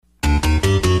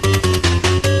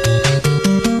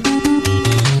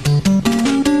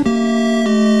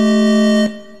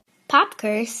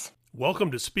Curse.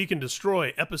 Welcome to Speak and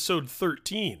Destroy, episode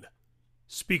 13.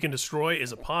 Speak and Destroy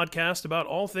is a podcast about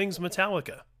all things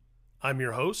Metallica. I'm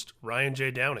your host, Ryan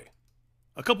J. Downey.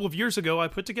 A couple of years ago, I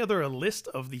put together a list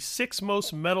of the 6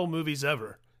 most metal movies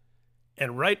ever,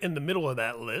 and right in the middle of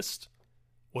that list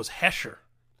was Hesher.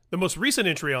 The most recent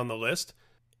entry on the list,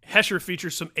 Hesher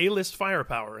features some A-list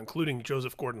firepower, including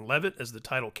Joseph Gordon-Levitt as the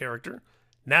title character,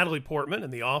 Natalie Portman in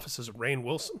the office as Rainn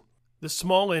Wilson. This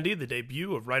small indie, the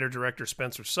debut of writer-director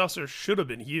Spencer Susser, should have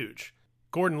been huge.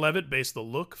 Gordon-Levitt based the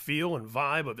look, feel, and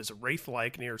vibe of his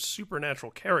wraith-like,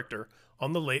 near-supernatural character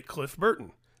on the late Cliff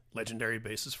Burton, legendary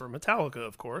bassist for Metallica,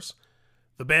 of course.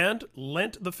 The band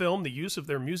lent the film the use of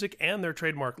their music and their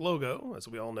trademark logo, as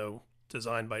we all know,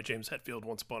 designed by James Hetfield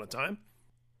once upon a time.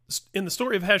 In the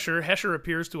story of Hesher, Hesher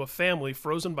appears to a family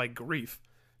frozen by grief,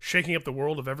 shaking up the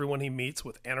world of everyone he meets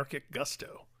with anarchic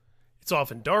gusto. It's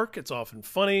often dark, it's often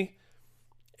funny,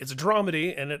 it's a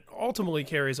dramedy, and it ultimately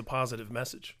carries a positive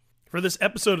message. For this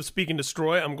episode of Speak and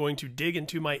Destroy, I'm going to dig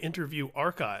into my interview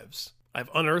archives. I've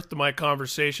unearthed my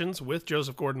conversations with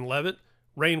Joseph Gordon-Levitt,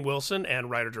 Rainn Wilson, and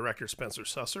writer-director Spencer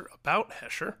Susser about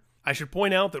Hesher. I should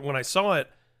point out that when I saw it,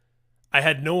 I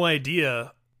had no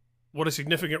idea what a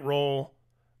significant role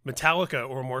Metallica,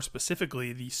 or more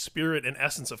specifically, the spirit and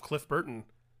essence of Cliff Burton,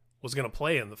 was going to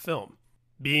play in the film.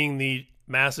 Being the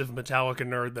massive Metallica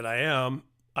nerd that I am,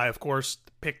 I, of course,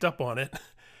 picked up on it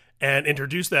and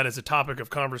introduced that as a topic of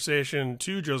conversation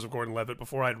to Joseph Gordon-Levitt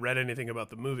before I'd read anything about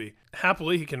the movie.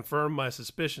 Happily, he confirmed my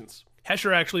suspicions.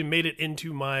 Hesher actually made it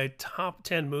into my top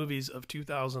 10 movies of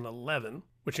 2011,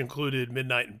 which included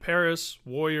Midnight in Paris,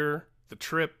 Warrior, The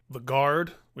Trip, The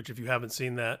Guard, which if you haven't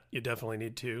seen that, you definitely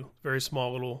need to. Very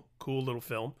small little, cool little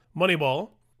film. Moneyball,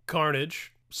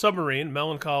 Carnage, Submarine,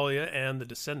 Melancholia, and The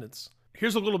Descendants.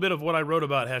 Here's a little bit of what I wrote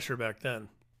about Hesher back then.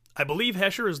 I believe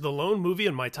Hesher is the lone movie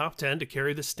in my top 10 to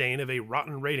carry the stain of a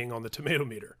rotten rating on the tomato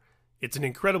meter. It's an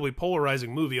incredibly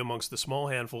polarizing movie amongst the small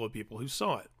handful of people who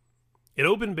saw it. It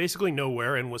opened basically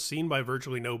nowhere and was seen by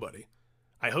virtually nobody.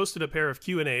 I hosted a pair of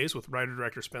Q&As with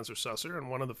writer-director Spencer Susser and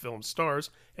one of the film's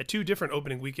stars at 2 different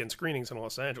opening weekend screenings in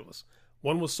Los Angeles.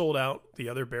 One was sold out, the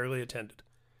other barely attended.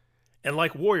 And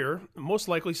like Warrior, most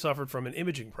likely suffered from an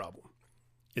imaging problem.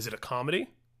 Is it a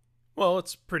comedy? Well,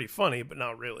 it's pretty funny, but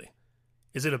not really.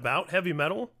 Is it about heavy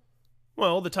metal?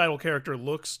 Well, the title character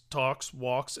looks, talks,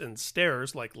 walks, and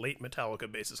stares like late Metallica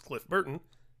bassist Cliff Burton,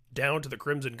 down to the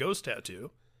Crimson Ghost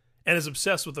tattoo, and is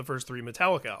obsessed with the first 3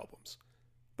 Metallica albums.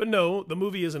 But no, the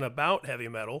movie isn't about heavy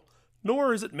metal,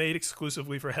 nor is it made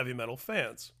exclusively for heavy metal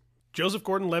fans. Joseph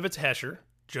Gordon-Levitt's Hesher,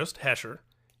 just Hesher,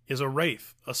 is a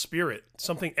wraith, a spirit,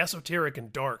 something esoteric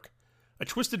and dark, a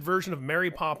twisted version of Mary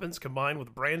Poppins combined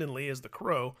with Brandon Lee as the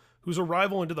Crow, whose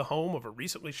arrival into the home of a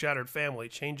recently shattered family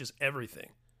changes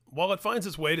everything. While it finds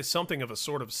its way to something of a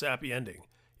sort of sappy ending,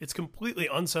 it's completely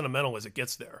unsentimental as it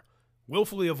gets there,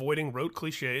 willfully avoiding rote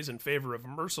cliches in favor of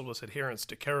merciless adherence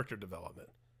to character development.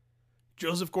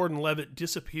 Joseph Gordon-Levitt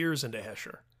disappears into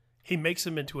Hesher. He makes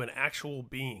him into an actual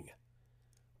being.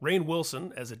 Rainn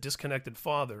Wilson, as a disconnected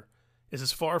father, is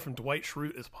as far from Dwight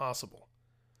Schrute as possible.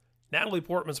 Natalie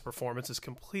Portman's performance is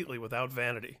completely without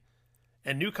vanity,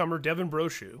 and newcomer Devin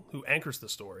Brochu, who anchors the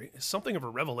story, is something of a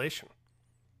revelation.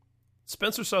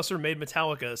 Spencer Susser made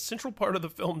Metallica a central part of the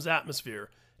film's atmosphere,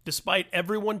 despite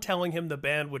everyone telling him the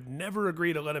band would never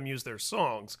agree to let him use their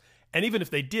songs, and even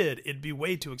if they did, it'd be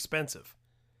way too expensive.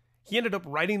 He ended up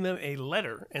writing them a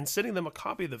letter and sending them a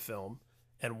copy of the film,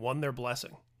 and won their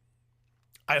blessing.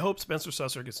 I hope Spencer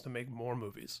Susser gets to make more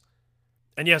movies.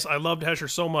 And yes, I loved Hesher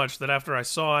so much that after I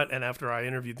saw it and after I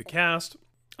interviewed the cast,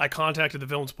 I contacted the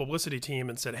film's publicity team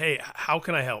and said, hey, how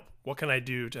can I help? What can I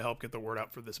do to help get the word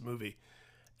out for this movie?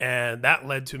 And that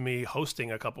led to me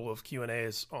hosting a couple of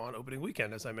Q&As on opening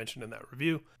weekend, as I mentioned in that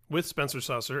review, with Spencer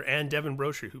Susser and Devin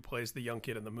Brochu, who plays the young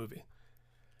kid in the movie.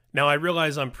 Now, I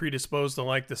realize I'm predisposed to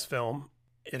like this film.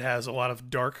 It has a lot of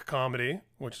dark comedy,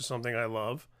 which is something I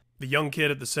love. The young kid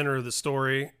at the center of the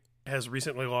story has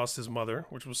recently lost his mother,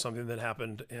 which was something that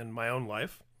happened in my own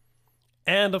life.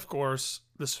 And, of course,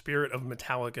 the spirit of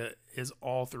Metallica is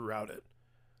all throughout it,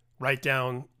 right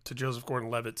down to Joseph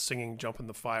Gordon-Levitt singing Jump in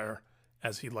the Fire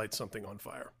as he lights something on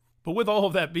fire. But with all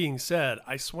of that being said,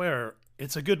 I swear,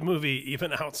 it's a good movie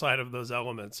even outside of those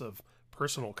elements of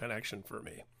personal connection for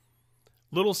me.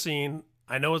 Little scene,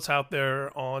 I know it's out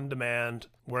there on demand,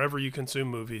 wherever you consume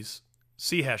movies.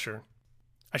 See Hesher.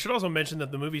 I should also mention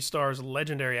that the movie stars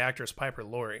legendary actress Piper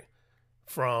Laurie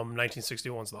from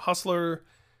 1961's The Hustler,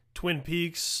 Twin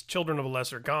Peaks, Children of a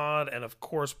Lesser God, and of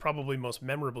course, probably most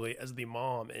memorably as the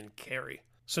mom in Carrie.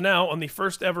 So now, on the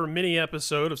first ever mini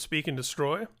episode of Speak and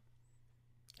Destroy,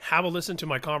 Have a listen to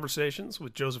my conversations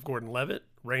with Joseph Gordon-Levitt,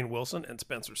 Rainn Wilson, and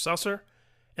Spencer Susser,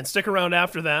 and stick around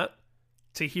after that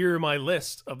to hear my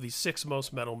list of the 6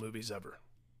 most metal movies ever.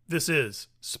 This is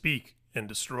Speak and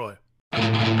Destroy.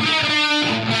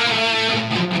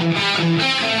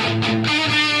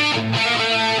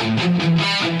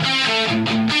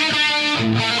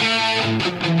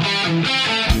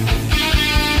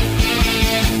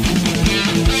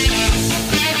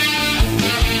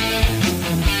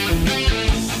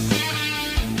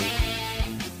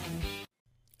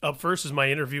 Up first is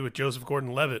my interview with Joseph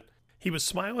Gordon-Levitt. He was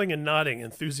smiling and nodding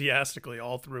enthusiastically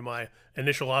all through my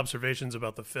initial observations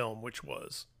about the film, which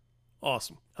was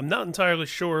awesome. I'm not entirely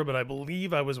sure, but I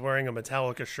believe I was wearing a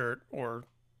Metallica shirt or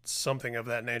something of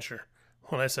that nature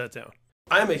when I sat down.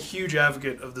 I am a huge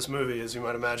advocate of this movie, as you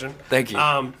might imagine. Thank you.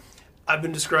 I've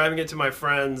been describing it to my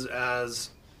friends as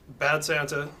Bad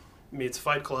Santa meets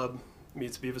Fight Club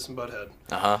meets Beavis and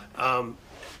Butthead.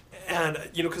 And,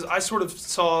 you know, because I sort of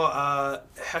saw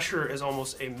Hesher as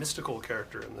almost a mystical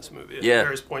character in this movie. At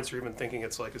various points, you're even thinking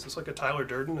it's like, is this like a Tyler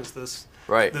Durden? Is this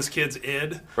this kid's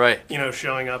id? Right. You know,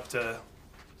 showing up to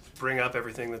bring up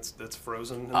everything that's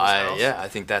frozen in this house? Yeah, I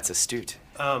think that's astute.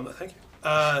 Thank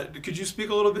you. Could you speak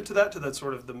a little bit to that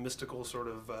sort of the mystical sort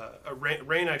of...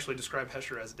 Rainn actually described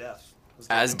Hesher as death.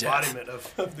 As embodiment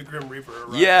of the Grim Reaper.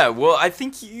 Right? Yeah, well, I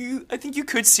think you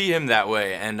could see him that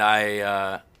way, and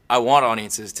I want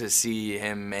audiences to see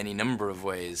him any number of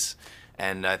ways,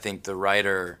 and I think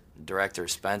the director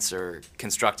Spencer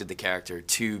constructed the character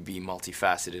to be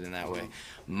multifaceted in that way.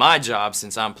 My job,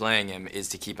 since I'm playing him, is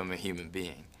to keep him a human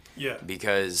being. Yeah.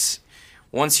 Because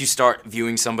once you start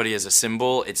viewing somebody as a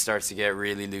symbol, it starts to get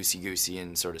really loosey-goosey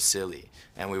and sort of silly,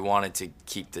 and we wanted to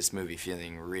keep this movie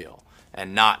feeling real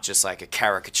and not just like a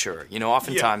caricature. You know,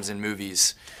 oftentimes in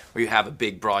movies where you have a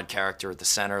big, broad character at the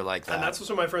center like that. And that's what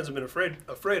some of my friends have been afraid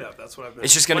of. That's what I've been.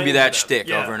 It's just going to be that shtick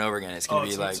over and over again. It's going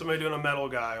to be like somebody doing a metal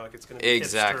guy. Like it's going to be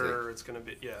hipster. It's going to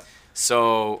be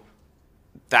So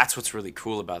that's what's really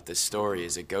cool about this story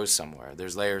is it goes somewhere.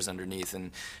 There's layers underneath,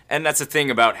 and that's the thing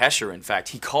about Hesher. In fact,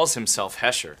 he calls himself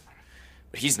Hesher,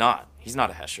 but he's not. He's not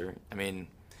a Hesher. I mean,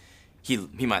 he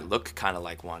might look kind of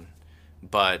like one.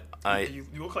 But you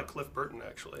look like Cliff Burton,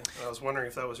 actually. And I was wondering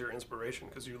if that was your inspiration,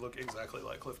 because you look exactly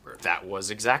like Cliff Burton. That was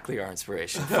exactly our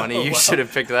inspiration. Funny, you should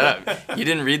have picked that up. You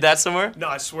didn't read that somewhere? No,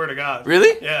 I swear to God.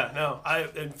 Really? Yeah, no.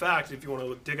 In fact, if you want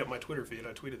to dig up my Twitter feed,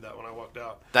 I tweeted that when I walked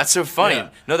out. That's so funny. Yeah.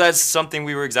 No, that's something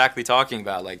we were exactly talking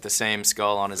about, like the same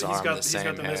skull on his arm, the same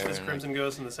hair. He's got the Misfits Crimson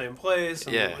Ghost in the same place,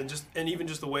 and, yeah. and even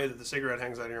just the way that the cigarette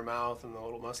hangs out of your mouth and the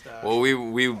little mustache. Well, we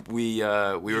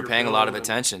were paying a lot of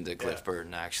attention to Cliff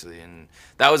Burton, actually, and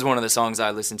that was one of the songs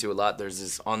I listened to a lot. There's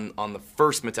this on the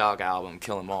first Metallica album,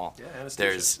 Kill 'Em All. Yeah,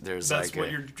 there's that's like what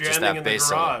you're jamming just that in bass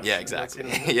the garage. solo. Yeah,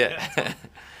 exactly. Yeah.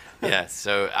 Yeah.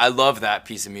 So I love that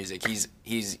piece of music.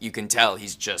 He's you can tell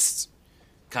he's just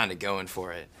kind of going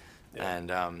for it, and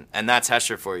that's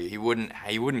Hesher for you. He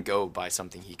wouldn't go by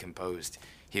something he composed.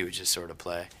 He would just sort of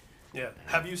play. Yeah.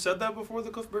 Have you said that before, the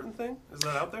Cliff Burton thing? Is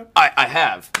that out there? I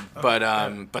have,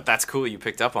 but that's cool. You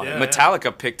picked up on it.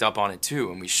 Metallica picked up on it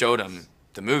too, and we showed him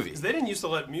the movie. Because they didn't used to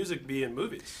let music be in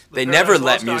movies. They never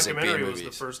let music be in movies.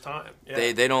 Was the first time.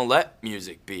 Yeah. They don't let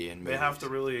music be in movies. They have to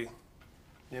really,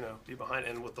 be behind,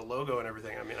 and with the logo and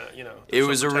everything. I mean, it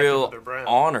was a real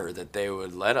honor that they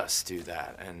would let us do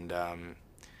that,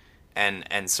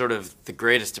 and sort of the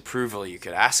greatest approval you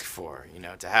could ask for.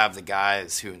 To have the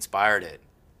guys who inspired it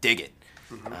dig it.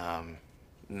 Mm-hmm.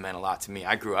 Meant a lot to me.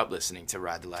 I grew up listening to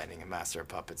Ride the Lightning and Master of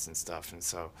Puppets and stuff, and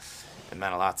so it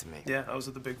meant a lot to me. Yeah, I was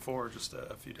at the Big Four just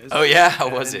a few days ago. Oh yeah, how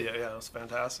was it? Yeah, it was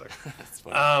fantastic. It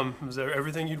was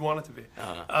everything you'd want it to be.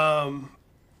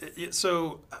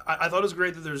 So I thought it was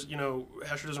great that there's,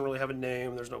 Hesher doesn't really have a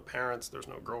name. There's no parents. There's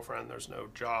no girlfriend. There's no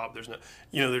job. There's no,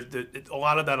 a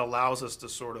lot of that allows us to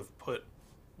sort of put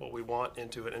what we want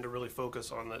into it and to really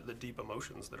focus on the deep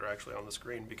emotions that are actually on the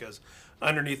screen, because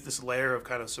underneath this layer of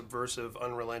kind of subversive,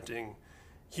 unrelenting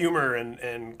humor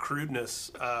and crudeness,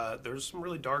 there's some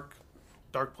really dark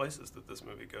places that this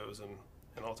movie goes, and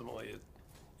ultimately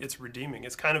it's redeeming.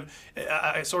 It's kind of,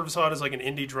 I sort of saw it as like an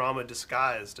indie drama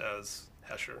disguised as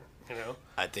Hesher,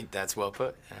 I think that's well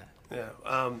put. Yeah.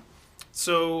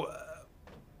 So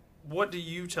what do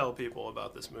you tell people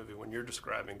about this movie when you're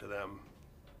describing to them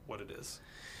what it is?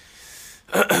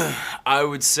 I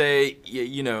would say,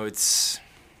 it's...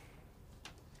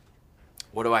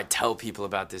 What do I tell people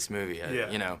about this movie? I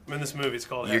mean, this movie is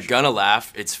called You're gonna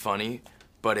laugh, it's funny,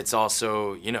 but it's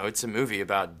also, it's a movie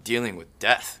about dealing with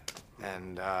death.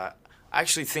 And I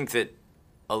actually think that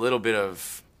a little bit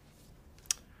of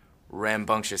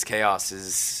rambunctious chaos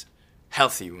is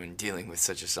healthy when dealing with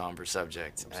such a somber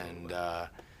subject.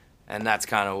 And that's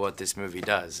kind of what this movie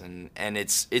does. And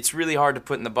it's really hard to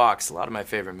put in the box. A lot of my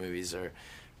favorite movies are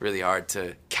really hard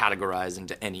to categorize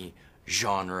into any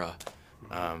genre.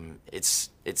 It's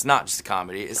not just a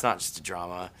comedy. It's not just a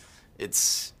drama.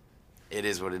 It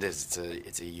is what it is.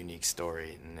 It's a unique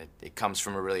story, and it comes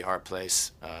from a really hard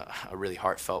place, a really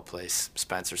heartfelt place.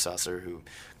 Spencer Susser, who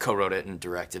co-wrote it and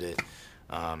directed it,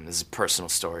 this is a personal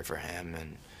story for him,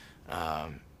 and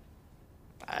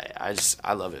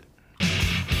I love it.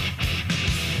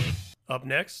 Up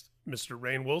next, Mr.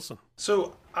 Rainn Wilson.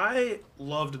 So I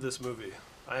loved this movie.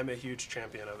 I am a huge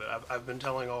champion of it. I've been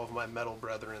telling all of my metal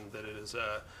brethren that it is.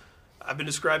 I've been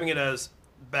describing it as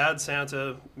Bad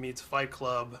Santa meets Fight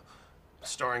Club,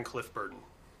 starring Cliff Burton.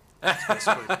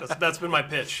 That's been my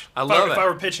pitch. I love it. If I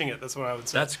were pitching it, that's what I would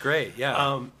say. That's great.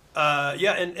 Yeah.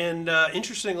 And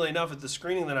interestingly enough, at the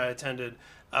screening that I attended,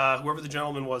 whoever the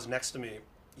gentleman was next to me,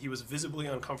 he was visibly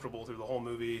uncomfortable through the whole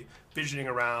movie, fidgeting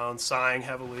around, sighing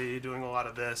heavily, doing a lot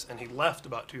of this, and he left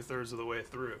about 2/3 of the way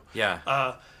through.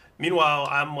 Yeah. Meanwhile,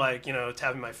 I'm like,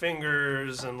 tapping my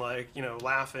fingers and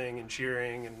laughing and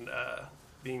cheering and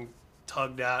being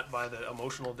tugged at by the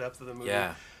emotional depth of the movie.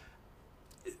 Yeah.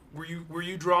 Were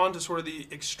you drawn to sort of the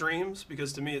extremes?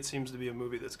 Because to me, it seems to be a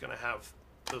movie that's going to have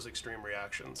those extreme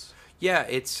reactions. Yeah,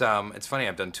 it's funny.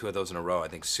 I've done 2 of those in a row. I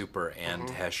think Super and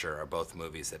Hesher are both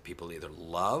movies that people either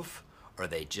love or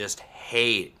they just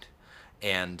hate,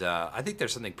 and I think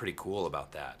there's something pretty cool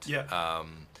about that. Yeah.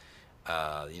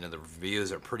 The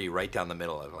reviews are pretty right down the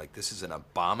middle. Like, this is an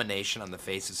abomination on the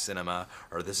face of cinema,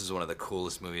 or this is one of the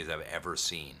coolest movies I've ever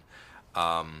seen.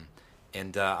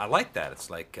 And I like that. It's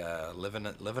like living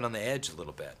on the edge a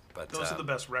little bit. But those are the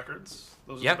best records.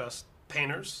 Those are the best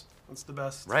painters. That's the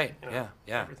best. Right. Yeah.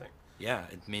 Everything. Yeah.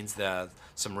 It means that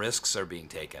some risks are being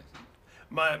taken.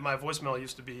 My voicemail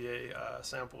used to be a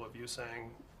sample of you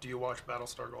saying, "Do you watch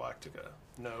Battlestar Galactica?"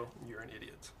 "No, you're an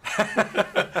idiot."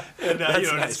 And nice.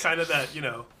 It's kind of that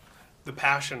the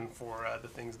passion for the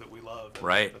things that we love. And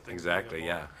Right. the things Exactly. that we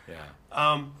Yeah.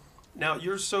 love. Yeah. Now,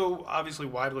 you're so obviously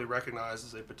widely recognized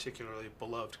as a particularly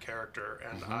beloved character,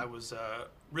 and I was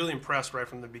really impressed right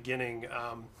from the beginning.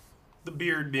 The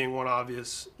beard being one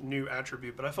obvious new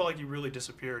attribute, but I felt like you really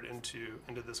disappeared into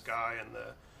this guy and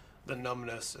the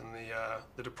numbness and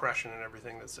the depression and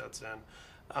everything that sets in.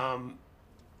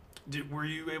 Were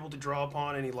you able to draw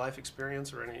upon any life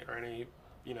experience or any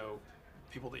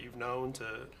people that you've known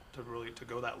to really to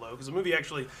go that low? Because the movie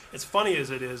actually, as funny as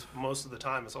it is most of the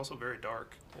time, it's also very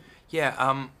dark.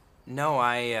 Yeah. No,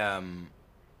 I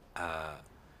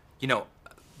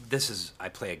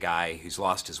play a guy who's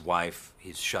lost his wife.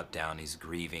 He's shut down. He's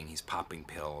grieving. He's popping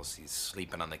pills. He's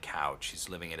sleeping on the couch. He's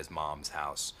living at his mom's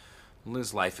house.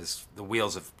 His life the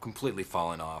wheels have completely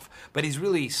fallen off. But he's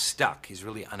really stuck. He's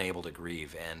really unable to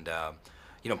grieve. And,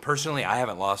 personally, I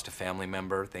haven't lost a family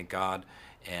member, thank God.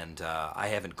 And I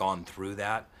haven't gone through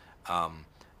that. I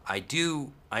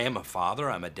am a father.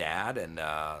 I'm a dad. And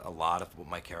a lot of what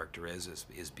my character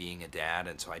is being a dad.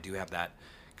 And so I do have that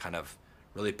kind of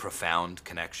really profound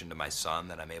connection to my son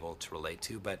that I'm able to relate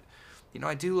to. But,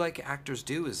 I do like actors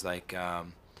do is like,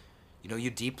 you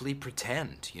deeply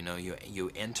pretend,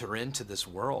 you enter into this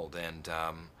world and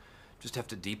just have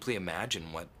to deeply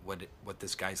imagine what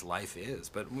this guy's life is.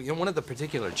 But, one of the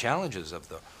particular challenges of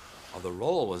the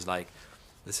role was like,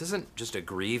 this isn't just a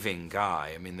grieving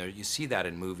guy. I mean, you see that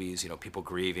in movies, people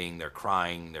grieving, they're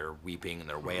crying, they're weeping, and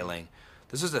they're wailing.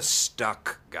 This is a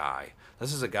stuck guy.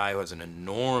 This is a guy who has an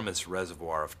enormous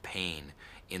reservoir of pain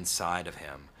inside of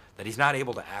him that he's not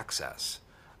able to access.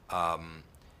 That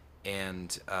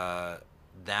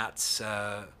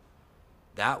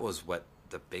was what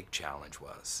the big challenge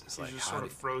was. It's He's like just sort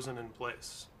of frozen in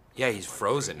place. Yeah, he's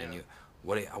frozen, and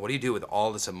what do you do with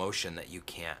all this emotion that you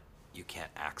can't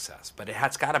access? But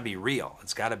it's got to be real.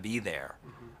 It's got to be there.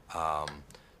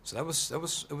 So it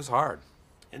was hard.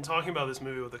 In talking about this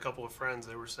movie with a couple of friends,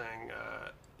 they were saying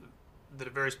that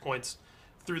at various points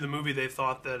through the movie, they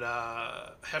thought that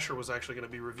Hesher was actually going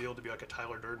to be revealed to be like a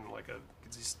Tyler Durden,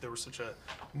 there was such a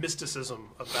mysticism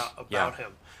about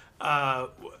him.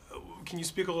 Can you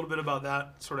speak a little bit about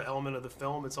that sort of element of the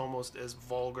film? It's almost as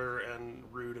vulgar and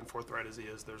rude and forthright as he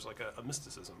is. There's like a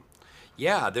mysticism.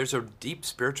 Yeah, there's a deep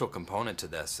spiritual component to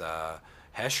this.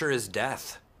 Hesher is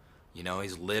death.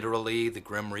 He's literally the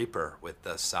Grim Reaper with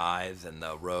the scythe and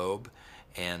the robe.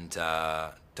 And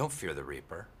don't fear the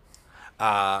Reaper.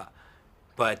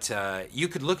 But you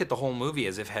could look at the whole movie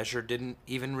as if Hesher didn't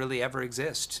even really ever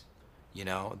exist.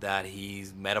 That he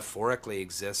metaphorically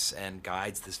exists and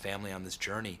guides this family on this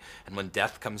journey. And when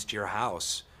death comes to your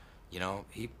house,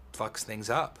 he fucks things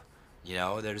up. You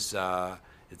know, there's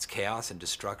it's chaos and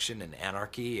destruction and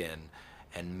anarchy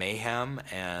and mayhem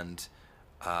and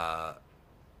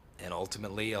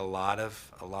ultimately a lot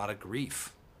of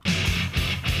grief.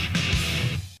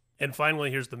 And finally,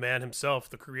 here's the man himself,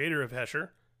 the creator of Hesher,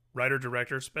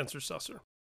 writer-director Spencer Susser.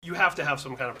 You have to have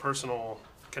some kind of personal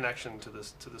connection to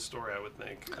this story, I would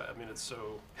think. I mean,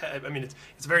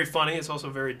 it's very funny. It's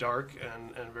also very dark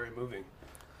and very moving.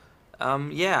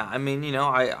 Yeah, I mean,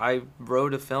 I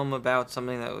wrote a film about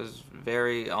something that was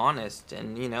very honest,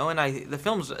 and the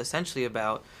film's essentially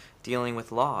about dealing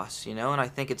with loss, and I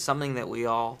think it's something that we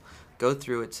all go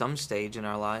through at some stage in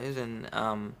our lives, and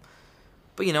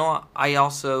but I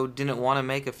also didn't want to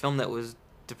make a film that was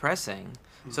depressing.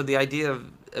 So the idea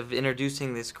of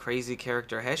introducing this crazy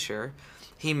character Hesher,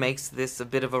 he makes this a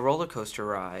bit of a roller coaster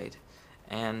ride,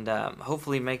 and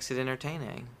hopefully makes it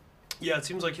entertaining. Yeah, it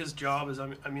seems like his job is,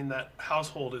 that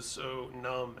household is so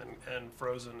numb and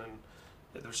frozen,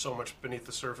 and there's so much beneath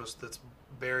the surface that's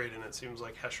buried, and it seems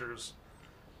like Hesher's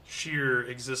sheer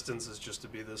existence is just to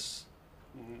be this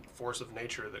force of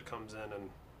nature that comes in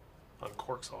and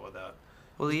uncorks all of that.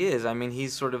 Well, he is. I mean,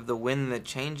 he's sort of the wind that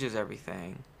changes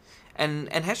everything. And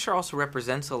Hesher also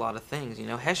represents a lot of things.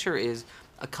 Hesher is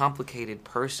a complicated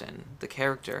person, the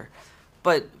character.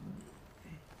 But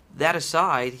that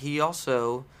aside, he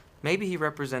also, maybe he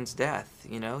represents death.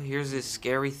 Here's this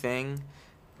scary thing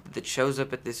that shows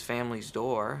up at this family's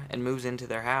door and moves into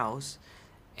their house,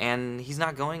 and he's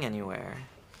not going anywhere.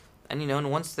 And,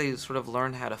 and once they sort of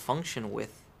learn how to function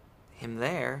with him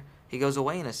there, he goes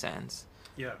away in a sense.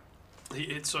 Yeah.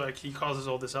 It's like he causes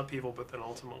all this upheaval, but then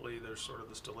ultimately there's sort of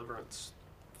this deliverance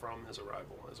from his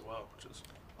arrival as well, which is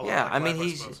a lot like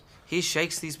life, he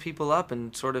shakes these people up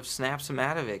and sort of snaps them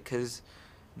out of it because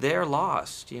they're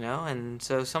lost, and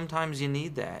so sometimes you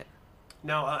need that.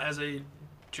 Now, as a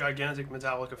gigantic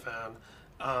Metallica fan,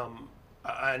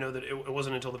 I know that it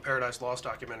wasn't until the Paradise Lost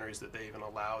documentaries that they even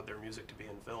allowed their music to be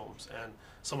in films, and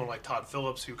someone like Todd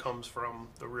Phillips, who comes from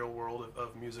the real world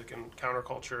of music and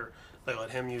counterculture, they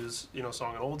let him use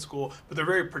song and old school, but they're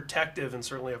very protective and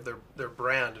certainly of their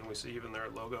brand, and we see even their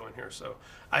logo in here. So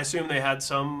I assume they had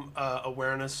some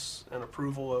awareness and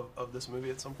approval of this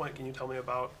movie at some point. Can you tell me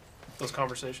about those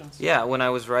conversations? Yeah, when I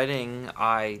was writing,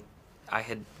 I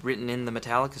had written in the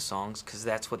Metallica songs because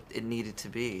that's what it needed to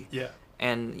be. Yeah.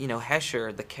 And,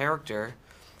 Hesher, the character,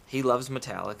 he loves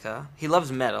Metallica. He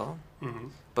loves metal. Mm-hmm.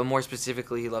 But more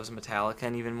specifically, he loves Metallica.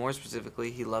 And even more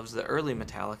specifically, he loves the early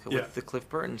Metallica with the Cliff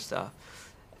Burton stuff.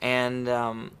 And,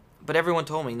 but everyone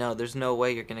told me, no, there's no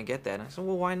way you're going to get that. And I said,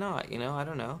 well, why not? I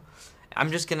don't know.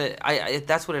 I'm just going to,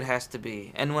 that's what it has to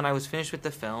be. And when I was finished with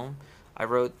the film, I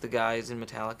wrote the guys in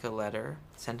Metallica a letter,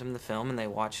 sent them the film, and they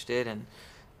watched it, and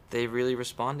they really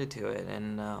responded to it,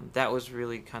 and that was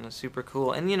really kind of super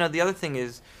cool. And the other thing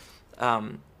is,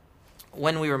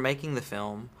 when we were making the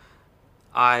film,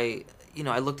 I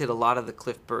looked at a lot of the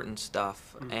Cliff Burton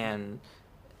stuff, mm-hmm. and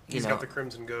he's got the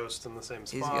Crimson Ghost in the same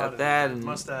spot. He's got that, and the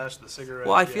mustache, the cigarette.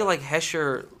 Well, I feel like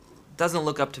Hesher doesn't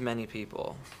look up to many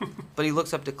people, but he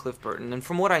looks up to Cliff Burton. And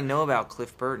from what I know about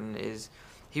Cliff Burton is,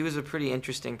 he was a pretty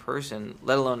interesting person,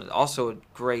 let alone also a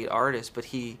great artist. But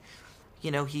he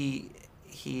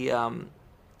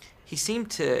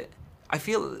seemed to,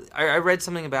 I read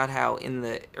something about how in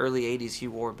the early 80s he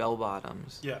wore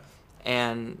bell-bottoms. Yeah.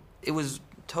 And it was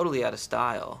totally out of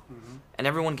style. Mm-hmm. And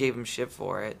everyone gave him shit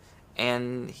for it.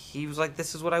 And he was like,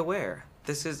 this is what I wear.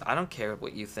 I don't care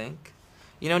what you think.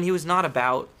 And he was not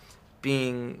about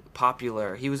being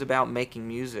popular. He was about making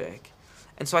music.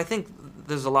 And so I think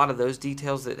there's a lot of those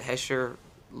details that Hesher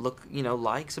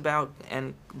likes about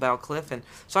Cliff, and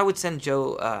so I would send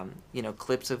Joe,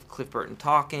 clips of Cliff Burton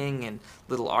talking and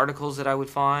little articles that I would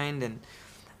find,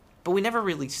 but we never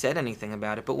really said anything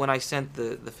about it. But when I sent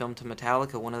the film to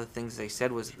Metallica, one of the things they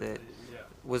said was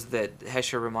that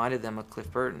Hesher reminded them of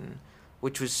Cliff Burton,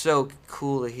 which was so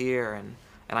cool to hear, and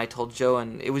I told Joe,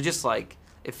 and it was just like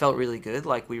it felt really good,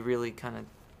 like we really kind of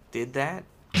did that.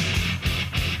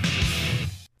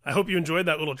 I hope you enjoyed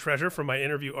that little treasure from my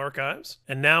interview archives.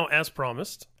 And now, as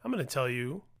promised, I'm going to tell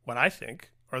you what I think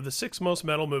are the 6 most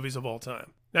metal movies of all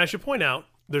time. Now, I should point out,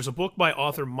 there's a book by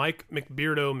author Mike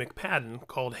McBeardo McPadden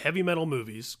called Heavy Metal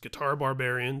Movies, Guitar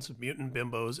Barbarians, Mutant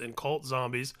Bimbos, and Cult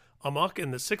Zombies, amok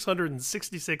in the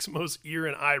 666 most ear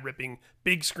and eye-ripping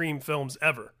big scream films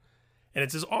ever. And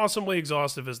it's as awesomely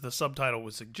exhaustive as the subtitle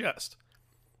would suggest.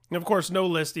 And of course, no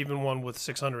list, even one with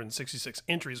 666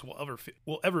 entries, will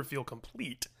ever feel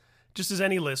complete, just as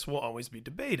any list will always be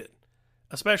debated.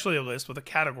 especially a list with a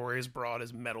category as broad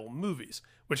as metal movies,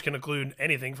 which can include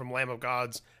anything from Lamb of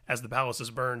God's As the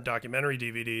Palaces Burn documentary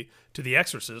DVD to The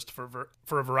Exorcist for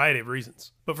a variety of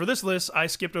reasons. But for this list, I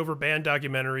skipped over band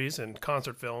documentaries and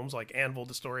concert films like Anvil,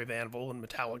 The Story of Anvil, and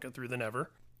Metallica Through the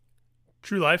Never,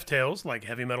 true life tales like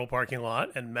Heavy Metal Parking Lot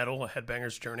and Metal: A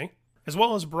Headbanger's Journey, as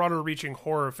well as broader-reaching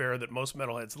horror fare that most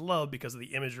metalheads love because of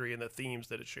the imagery and the themes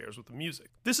that it shares with the music.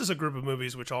 This is a group of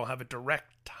movies which all have a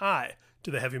direct tie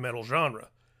to the heavy metal genre,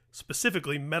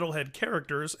 specifically metalhead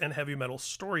characters and heavy metal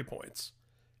story points.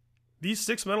 These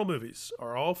 6 metal movies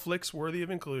are all flicks worthy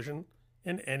of inclusion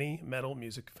in any metal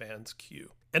music fan's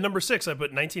queue. At number 6, I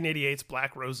put 1988's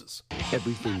Black Roses.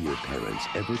 Everything your parents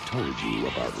ever told you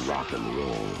about rock and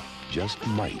roll just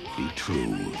might be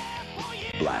true.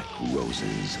 Black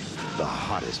Roses, the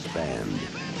hottest band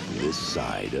this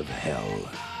side of hell.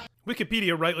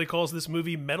 Wikipedia rightly calls this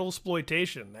movie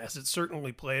metalsploitation, as it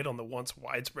certainly played on the once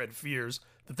widespread fears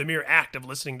that the mere act of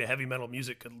listening to heavy metal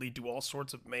music could lead to all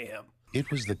sorts of mayhem. It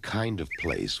was the kind of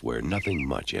place where nothing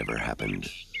much ever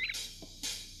happened.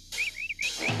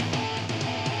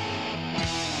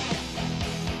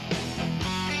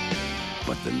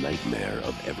 But the nightmare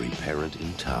of every parent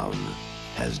in town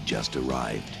has just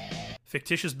arrived.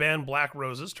 Fictitious band Black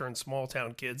Roses turned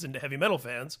small-town kids into heavy metal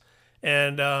fans,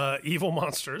 and evil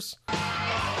monsters.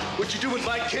 What you do with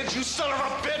my kids, you son of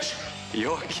a bitch?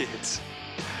 Your kids.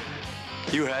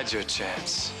 You had your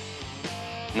chance.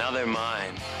 Now they're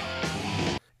mine.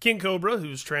 King Cobra,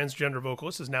 whose transgender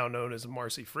vocalist is now known as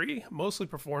Marcy Free, mostly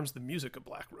performs the music of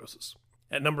Black Roses.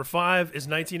 At number 5 is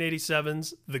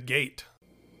 1987's The Gate.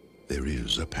 There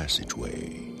is a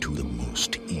passageway to the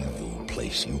most evil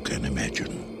place you can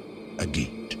imagine. A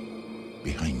gate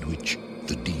behind which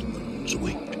the demons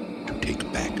wait to take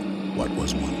back what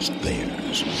was once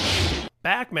theirs.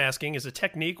 Backmasking is a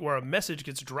technique where a message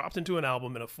gets dropped into an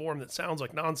album in a form that sounds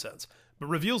like nonsense, but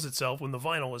reveals itself when the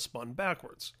vinyl is spun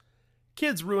backwards.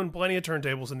 Kids ruined plenty of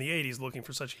turntables in the 80s looking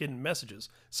for such hidden messages,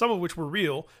 some of which were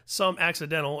real, some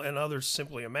accidental, and others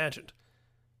simply imagined.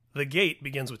 The Gate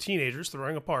begins with teenagers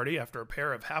throwing a party after a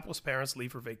pair of hapless parents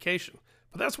leave for vacation,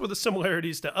 but that's where the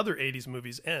similarities to other 80s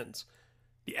movies ends.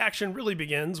 The action really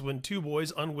begins when 2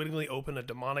 boys unwittingly open a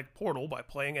demonic portal by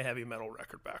playing a heavy metal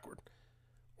record backward.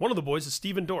 One of the boys is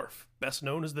Steven Dorff, best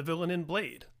known as the villain in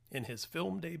Blade, in his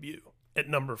film debut. At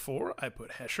number 4, I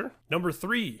put Hesher. Number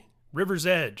 3, River's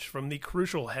Edge, from the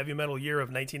crucial heavy metal year of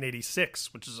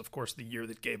 1986, which is of course the year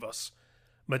that gave us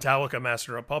Metallica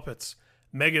Master of Puppets,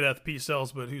 Megadeth Peace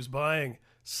Sells But Who's Buying,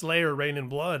 Slayer Rain in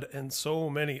Blood, and so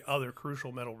many other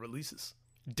crucial metal releases.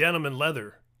 Denim and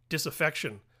Leather,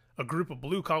 Disaffection, a group of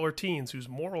blue-collar teens whose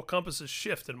moral compasses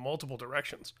shift in multiple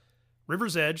directions.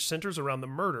 River's Edge centers around the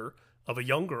murder of a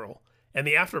young girl and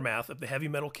the aftermath of the heavy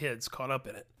metal kids caught up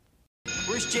in it.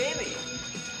 Where's Jamie?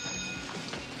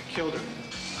 Killed her.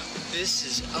 This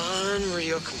is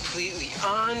unreal, completely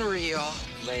unreal.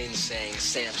 Lane's saying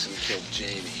Samson killed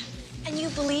Jamie. And you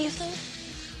believe them?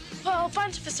 Well, a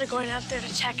bunch of us are going out there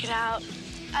to check it out.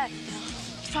 I don't know.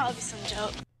 It's probably some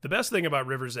joke. The best thing about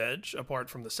River's Edge, apart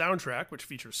from the soundtrack, which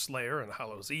features Slayer and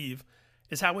Hallows' Eve,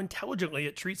 is how intelligently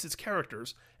it treats its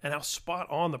characters and how spot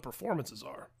on the performances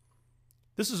are.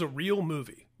 This is a real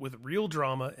movie, with real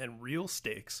drama and real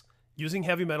stakes, using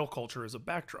heavy metal culture as a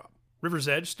backdrop. River's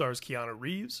Edge stars Keanu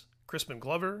Reeves, Crispin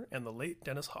Glover, and the late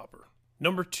Dennis Hopper.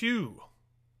 Number 2,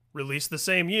 released the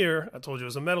same year, I told you it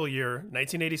was a metal year,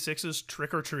 1986's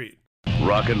Trick or Treat.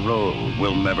 Rock and roll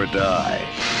will never die.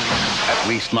 At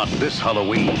least not this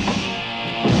Halloween.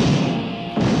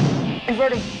 You've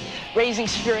heard of raising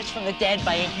spirits from the dead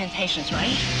by incantations, right?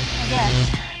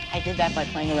 Yes. I did that by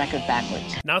playing a record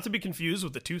backwards. Not to be confused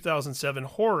with the 2007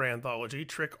 horror anthology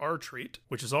Trick or Treat,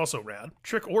 which is also rad.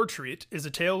 Trick or Treat is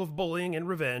a tale of bullying and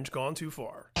revenge gone too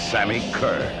far. Sammy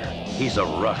Kerr. He's a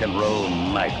rock and roll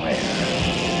nightmare.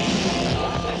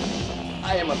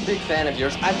 I am a big fan of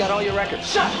yours. I've got all your records.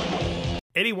 Shut up!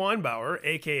 Eddie Weinbauer,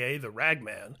 a.k.a. the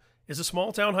Ragman, is a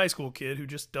small-town high school kid who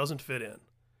just doesn't fit in.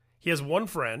 He has one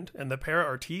friend, and the pair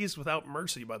are teased without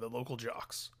mercy by the local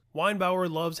jocks. Weinbauer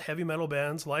loves heavy metal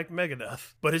bands like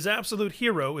Megadeth, but his absolute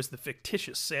hero is the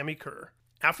fictitious Sammy Kerr.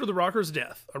 After the rocker's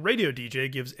death, a radio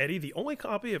DJ gives Eddie the only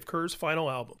copy of Kerr's final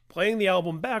album. Playing the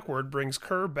album backward brings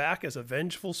Kerr back as a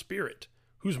vengeful spirit,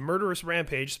 whose murderous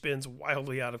rampage spins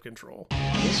wildly out of control.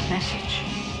 This message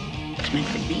was meant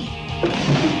for me.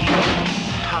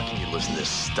 How can you listen to this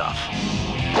stuff?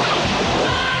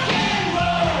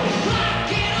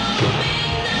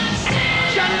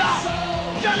 Shut it off!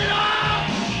 Shut it off!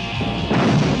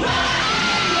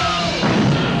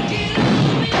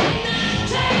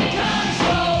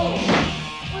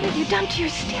 What have you done to your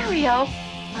stereo?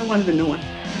 I wanted a new one.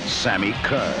 Sammy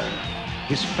Kerr.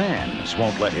 His fans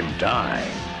won't let him die.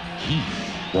 He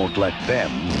won't let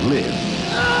them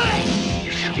live.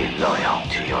 You should be loyal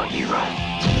to your hero.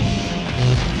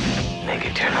 Make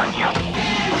it turn on you.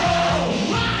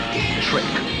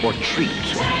 Trick or treat.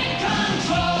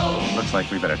 Looks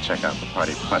like we better check out the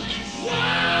party punch.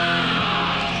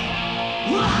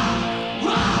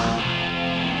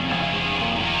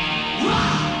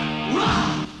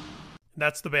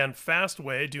 That's the band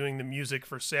Fastway doing the music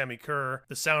for Sammy Kerr.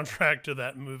 The soundtrack to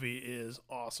that movie is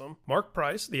awesome. Mark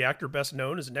Price, the actor best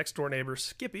known as next-door neighbor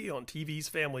Skippy on TV's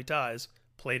Family Ties,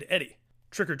 played Eddie.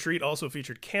 Trick or Treat also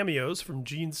featured cameos from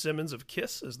Gene Simmons of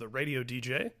Kiss as the radio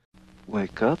DJ.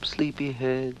 Wake up,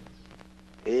 sleepyhead.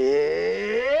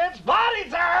 It's party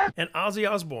time! And Ozzy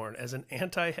Osbourne as an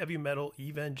anti-heavy metal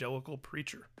evangelical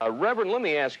preacher. Reverend, let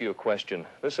me ask you a question.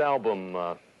 This album,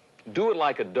 Do It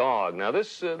Like a Dog. Now,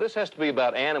 this has to be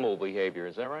about animal behavior,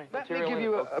 is that right? Let me give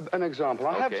you an example.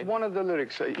 I have one of the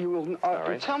lyrics. You will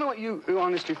right. Tell me what you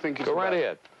honestly think it's Go about. right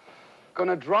ahead.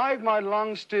 Gonna drive my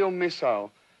long steel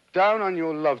missile down on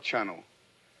your love channel.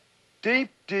 Deep,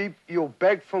 deep, you'll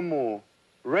beg for more.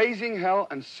 Raising hell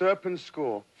and serpent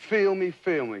score. Feel me,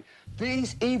 feel me.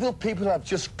 These evil people have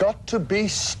just got to be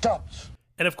stopped.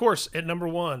 And of course, at number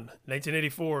one,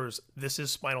 1984's This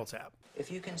Is Spinal Tap.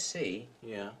 If you can see,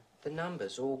 the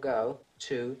numbers all go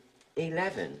to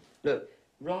 11. Look,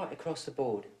 right across the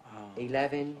board.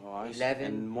 11, 11,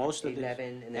 and most of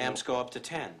 11, the amps go up to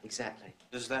 10. Exactly.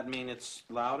 Does that mean it's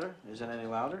louder? Is it any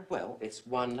louder? Well, it's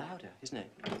one louder, isn't it?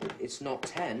 It's not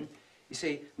 10. You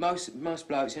see, most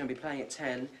blokes, be playing at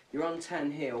 10. You're on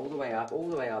 10 here, all the way up, all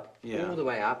the way up, all the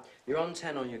way up. You're on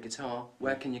 10 on your guitar.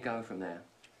 Where can you go from there?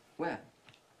 Where?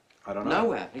 I don't know.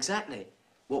 Nowhere, exactly.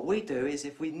 What we do is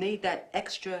if we need that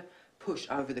extra push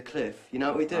over the cliff, you know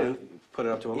what we do? Put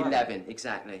it up to 11. 11,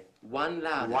 exactly. One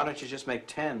louder. Why don't you just make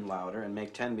 10 louder and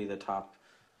make 10 be the top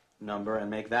number and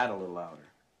make that a little louder?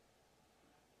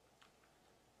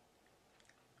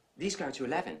 These go to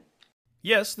 11.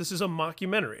 Yes, this is a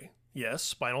mockumentary. Yes,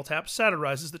 Spinal Tap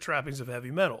satirizes the trappings of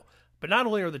heavy metal, but not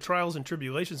only are the trials and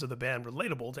tribulations of the band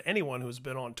relatable to anyone who has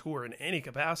been on tour in any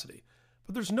capacity,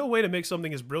 but there's no way to make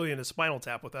something as brilliant as Spinal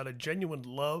Tap without a genuine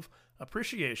love,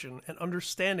 appreciation, and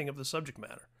understanding of the subject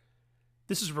matter.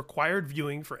 This is required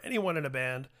viewing for anyone in a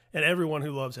band and everyone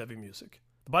who loves heavy music.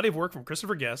 The body of work from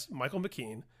Christopher Guest, Michael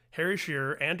McKean, Harry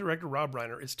Shearer, and director Rob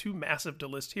Reiner is too massive to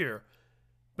list here,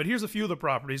 but here's a few of the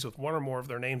properties with one or more of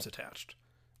their names attached.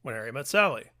 When Harry Met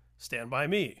Sally, Stand By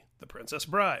Me, The Princess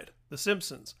Bride, The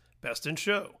Simpsons, Best in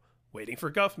Show, Waiting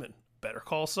for Guffman, Better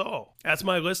Call Saul. That's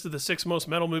my list of the 6 most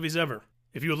metal movies ever.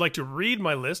 If you would like to read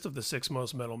my list of the 6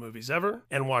 most metal movies ever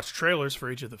and watch trailers for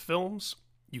each of the films,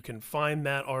 you can find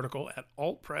that article at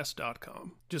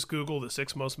altpress.com. Just Google the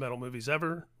 6 most metal movies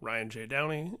ever, Ryan J.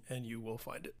 Downey, and you will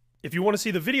find it. If you want to see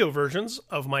the video versions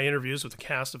of my interviews with the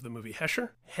cast of the movie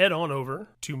Hesher, head on over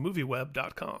to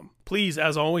movieweb.com. Please,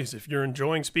 as always, if you're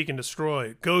enjoying Speak and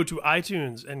Destroy, go to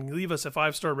iTunes and leave us a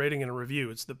 5-star rating and a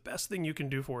review. It's the best thing you can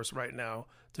do for us right now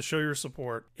to show your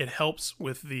support. It helps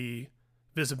with the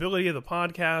visibility of the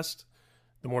podcast.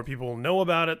 The more people know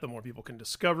about it, the more people can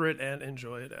discover it and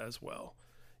enjoy it as well.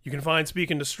 You can find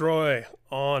Speak and Destroy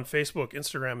on Facebook,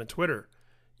 Instagram, and Twitter.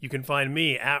 You can find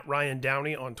me at Ryan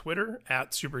Downey on Twitter,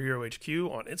 at SuperheroHQ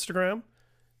on Instagram.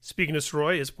 Speak and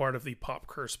Destroy is part of the Pop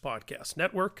Curse Podcast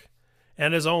Network.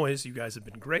 And as always, you guys have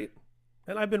been great.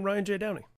 And I've been Ryan J. Downey.